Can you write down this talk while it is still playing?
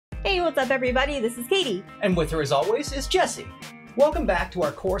Hey, what's up everybody? This is Katie. And with her as always is Jessie. Welcome back to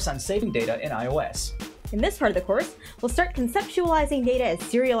our course on saving data in iOS. In this part of the course, we'll start conceptualizing data as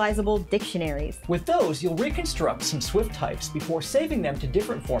serializable dictionaries. With those, you'll reconstruct some Swift types before saving them to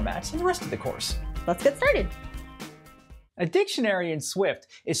different formats in the rest of the course. Let's get started. A dictionary in Swift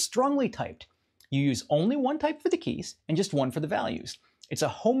is strongly typed. You use only one type for the keys and just one for the values. It's a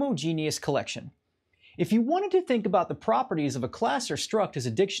homogeneous collection. If you wanted to think about the properties of a class or struct as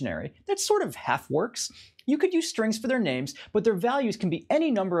a dictionary, that sort of half works. You could use strings for their names, but their values can be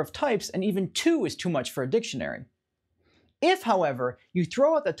any number of types, and even 2 is too much for a dictionary. If, however, you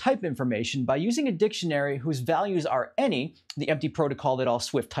throw out the type information by using a dictionary whose values are any, the empty protocol that all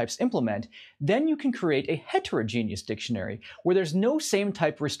Swift types implement, then you can create a heterogeneous dictionary where there's no same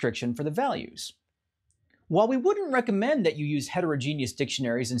type restriction for the values. While we wouldn't recommend that you use heterogeneous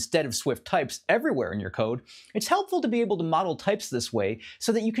dictionaries instead of Swift types everywhere in your code, it's helpful to be able to model types this way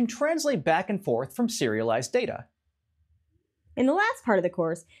so that you can translate back and forth from serialized data. In the last part of the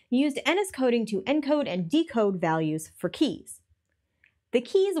course, you used NSCoding to encode and decode values for keys. The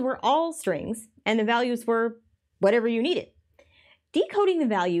keys were all strings, and the values were whatever you needed. Decoding the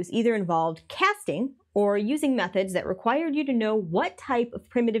values either involved casting or using methods that required you to know what type of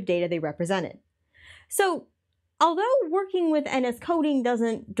primitive data they represented. So, although working with NSCoding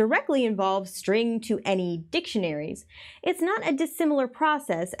doesn't directly involve string to any dictionaries, it's not a dissimilar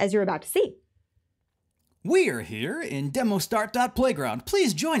process as you're about to see. We are here in DemoStart.Playground.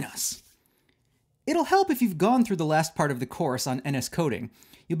 Please join us. It'll help if you've gone through the last part of the course on NSCoding.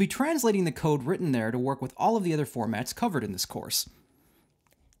 You'll be translating the code written there to work with all of the other formats covered in this course.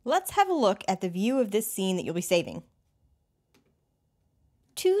 Let's have a look at the view of this scene that you'll be saving.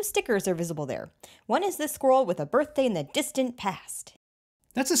 2 stickers are visible there. One is this squirrel with a birthday in the distant past.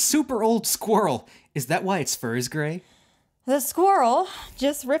 That's a super old squirrel. Is that why its fur is gray? The squirrel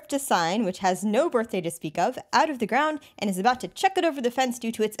just ripped a sign, which has no birthday to speak of, out of the ground and is about to chuck it over the fence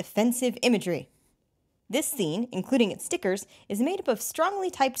due to its offensive imagery. This scene, including its stickers, is made up of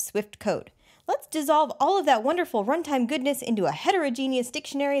strongly typed Swift code. Let's dissolve all of that wonderful runtime goodness into a heterogeneous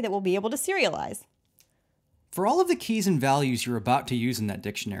dictionary that we'll be able to serialize. For all of the keys and values you're about to use in that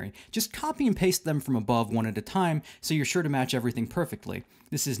dictionary, just copy and paste them from above one at a time so you're sure to match everything perfectly.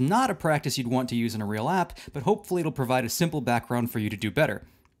 This is not a practice you'd want to use in a real app, but hopefully it'll provide a simple background for you to do better.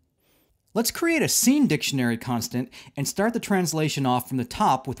 Let's create a scene dictionary constant and start the translation off from the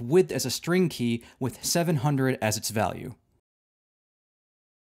top with width as a string key with 700 as its value.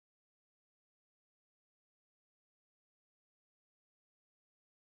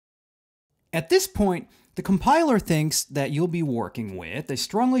 At this point, the compiler thinks that you'll be working with a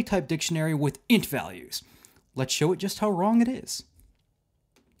strongly typed dictionary with int values. Let's show it just how wrong it is.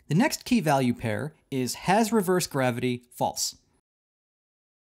 The next key value pair is has reverse gravity false.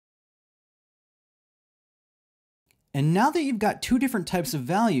 And now that you've got 2 different types of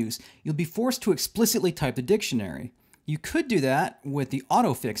values, you'll be forced to explicitly type the dictionary. You could do that with the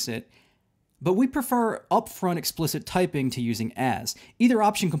autofixit, but we prefer upfront explicit typing to using as. Either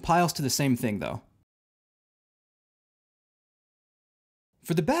option compiles to the same thing though.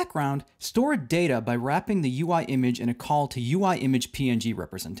 For the background, store data by wrapping the UI image in a call to UI image PNG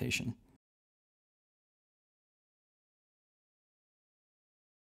representation.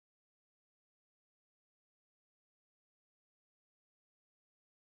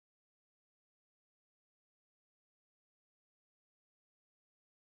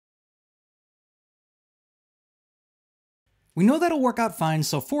 We know that'll work out fine,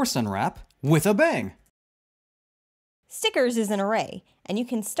 so force unwrap with a bang! Stickers is an array, and you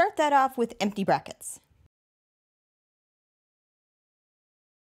can start that off with empty brackets.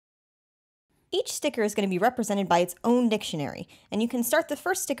 Each sticker is going to be represented by its own dictionary, and you can start the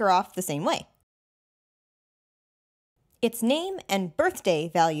first sticker off the same way. Its name and birthday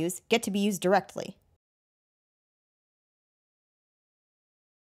values get to be used directly.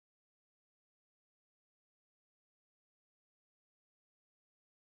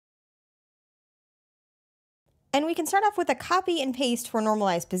 And we can start off with a copy and paste for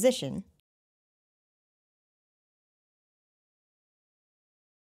normalized position.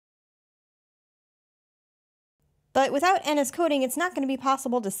 But without NSCoding, it's not going to be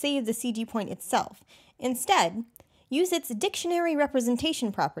possible to save the CG point itself. Instead, use its dictionary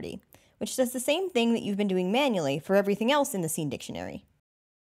representation property, which does the same thing that you've been doing manually for everything else in the scene dictionary.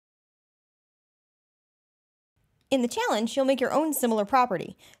 In the challenge, you'll make your own similar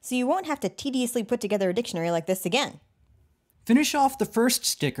property, so you won't have to tediously put together a dictionary like this again. Finish off the first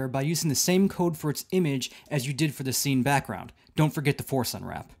sticker by using the same code for its image as you did for the scene background. Don't forget to force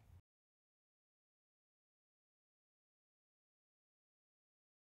unwrap.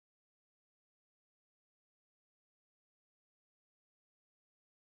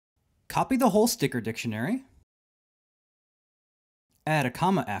 copy the whole sticker dictionary, add a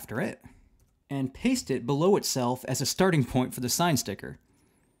comma after it, and paste it below itself as a starting point for the sign sticker.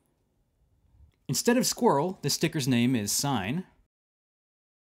 Instead of squirrel, the sticker's name is sign.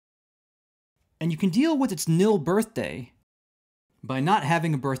 And you can deal with its nil birthday by not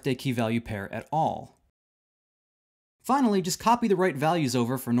having a birthday key value pair at all. Finally, just copy the right values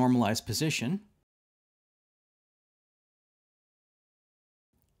over for normalized position.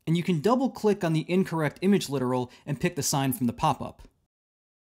 And you can double-click on the incorrect image literal and pick the sign from the pop-up.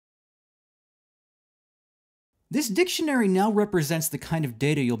 This dictionary now represents the kind of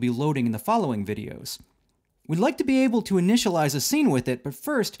data you'll be loading in the following videos. We'd like to be able to initialize a scene with it, but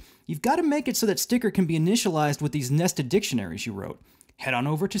first, you've got to make it so that sticker can be initialized with these nested dictionaries you wrote. Head on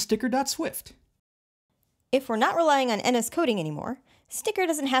over to sticker.swift. If we're not relying on NSCoding anymore, sticker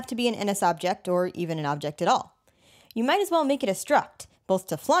doesn't have to be an NS object or even an object at all. You might as well make it a struct, both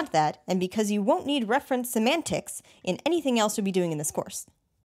to flaunt that and because you won't need reference semantics in anything else you'll be doing in this course.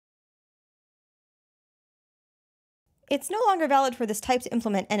 It's no longer valid for this type to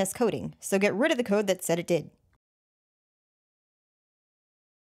implement NSCoding, so get rid of the code that said it did.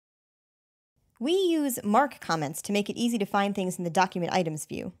 We use mark comments to make it easy to find things in the document items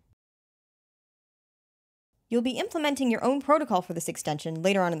view. You'll be implementing your own protocol for this extension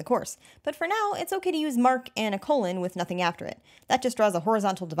later on in the course, but for now, it's okay to use mark and a colon with nothing after it. That just draws a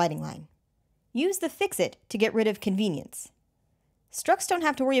horizontal dividing line. Use the fixit to get rid of convenience. Structs don't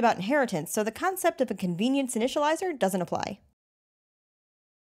have to worry about inheritance, so the concept of a convenience initializer doesn't apply.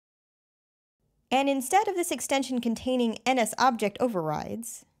 And instead of this extension containing NS object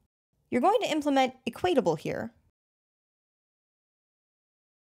overrides, you're going to implement equatable here.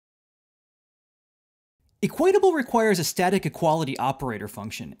 Equatable requires a static equality operator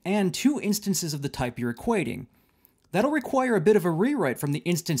function and two instances of the type you're equating. That'll require a bit of a rewrite from the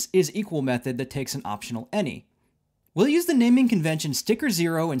instance isEqual method that takes an optional any. We'll use the naming convention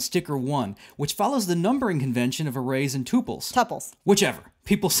sticker0 and sticker1, which follows the numbering convention of arrays and tuples. Tuples. Whichever.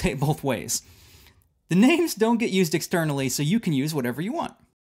 People say it both ways. The names don't get used externally, so you can use whatever you want.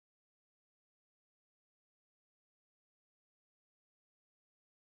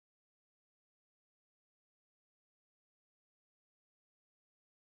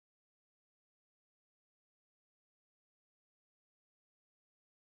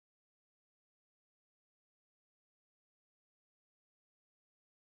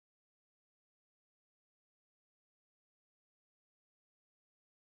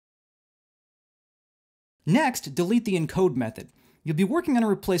 Next, delete the encode method. You'll be working on a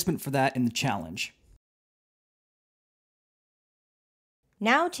replacement for that in the challenge.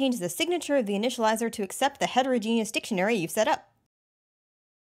 Now change the signature of the initializer to accept the heterogeneous dictionary you've set up.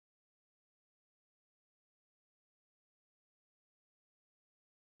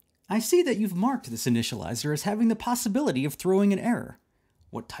 I see that you've marked this initializer as having the possibility of throwing an error.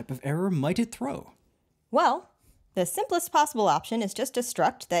 What type of error might it throw? Well, the simplest possible option is just a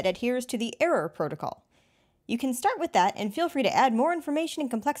struct that adheres to the error protocol. You can start with that and feel free to add more information and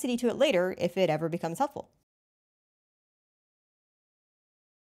complexity to it later if it ever becomes helpful.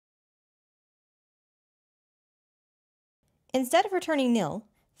 Instead of returning nil,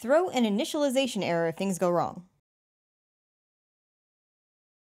 throw an initialization error if things go wrong.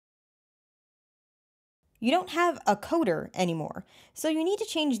 You don't have a coder anymore, so you need to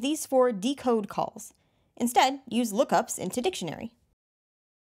change these 4 decode calls. Instead, use lookups into dictionary.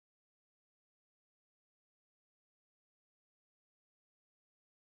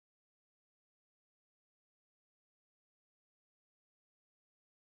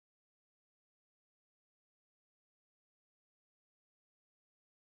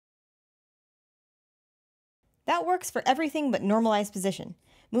 That works for everything but normalized position.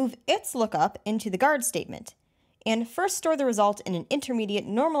 Move its lookup into the guard statement, and first store the result in an intermediate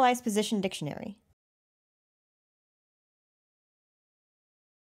normalized position dictionary.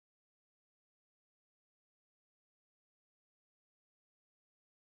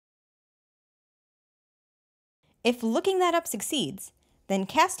 If looking that up succeeds, then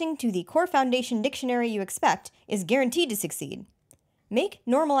casting to the core foundation dictionary you expect is guaranteed to succeed. Make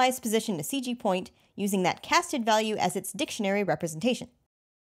normalized position a CG point using that casted value as its dictionary representation.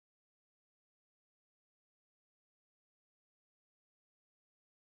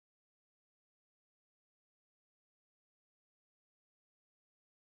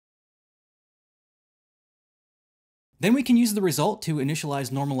 Then we can use the result to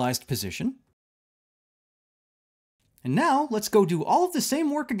initialize normalized position. And now, let's go do all of the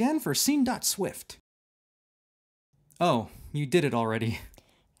same work again for scene.swift. Oh, you did it already.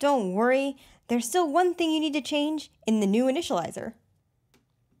 Don't worry, there's still one thing you need to change in the new initializer.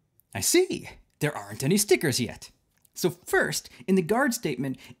 I see. There aren't any stickers yet. So first, in the guard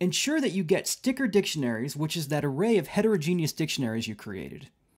statement, ensure that you get sticker dictionaries, which is that array of heterogeneous dictionaries you created.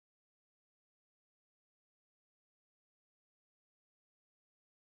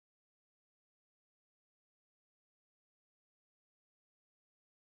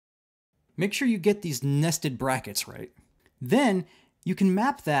 Make sure you get these nested brackets right. Then, you can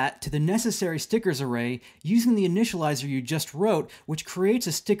map that to the necessary stickers array using the initializer you just wrote, which creates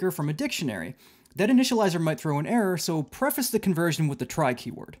a sticker from a dictionary. That initializer might throw an error, so preface the conversion with the try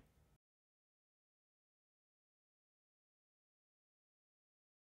keyword.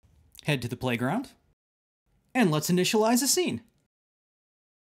 Head to the playground, and let's initialize a scene.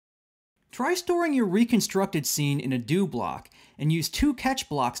 Try storing your reconstructed scene in a do block, and use 2 catch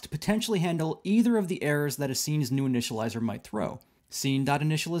blocks to potentially handle either of the errors that a scene's new initializer might throw: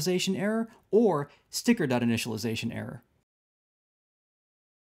 scene.initialization error or sticker.initialization error.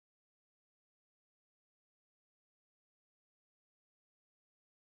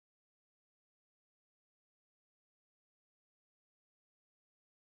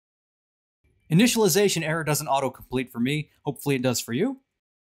 Initialization error doesn't autocomplete for me. Hopefully it does for you.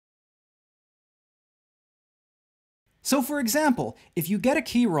 So for example, if you get a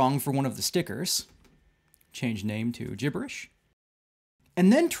key wrong for one of the stickers, change name to gibberish,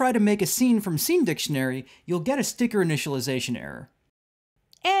 and then try to make a scene from scene dictionary, you'll get a sticker initialization error.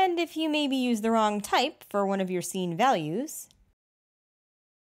 And if you maybe use the wrong type for one of your scene values,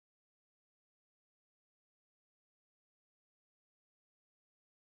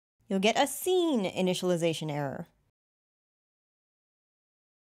 you'll get a scene initialization error.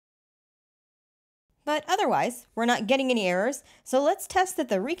 But otherwise, we're not getting any errors, so let's test that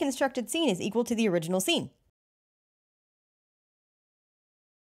the reconstructed scene is equal to the original scene.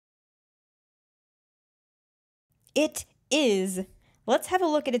 It is. Let's have a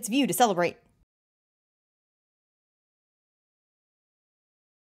look at its view to celebrate.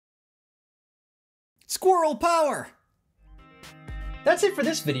 Squirrel power! That's it for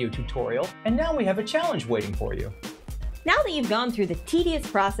this video tutorial, and now we have a challenge waiting for you. Now that you've gone through the tedious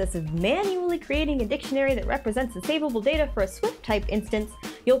process of manually creating a dictionary that represents the savable data for a Swift type instance,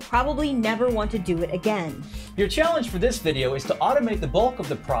 you'll probably never want to do it again. Your challenge for this video is to automate the bulk of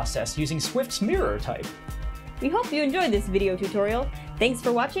the process using Swift's mirror type. We hope you enjoyed this video tutorial. Thanks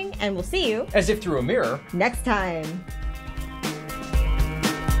for watching, and we'll see you, As if through a mirror, next time.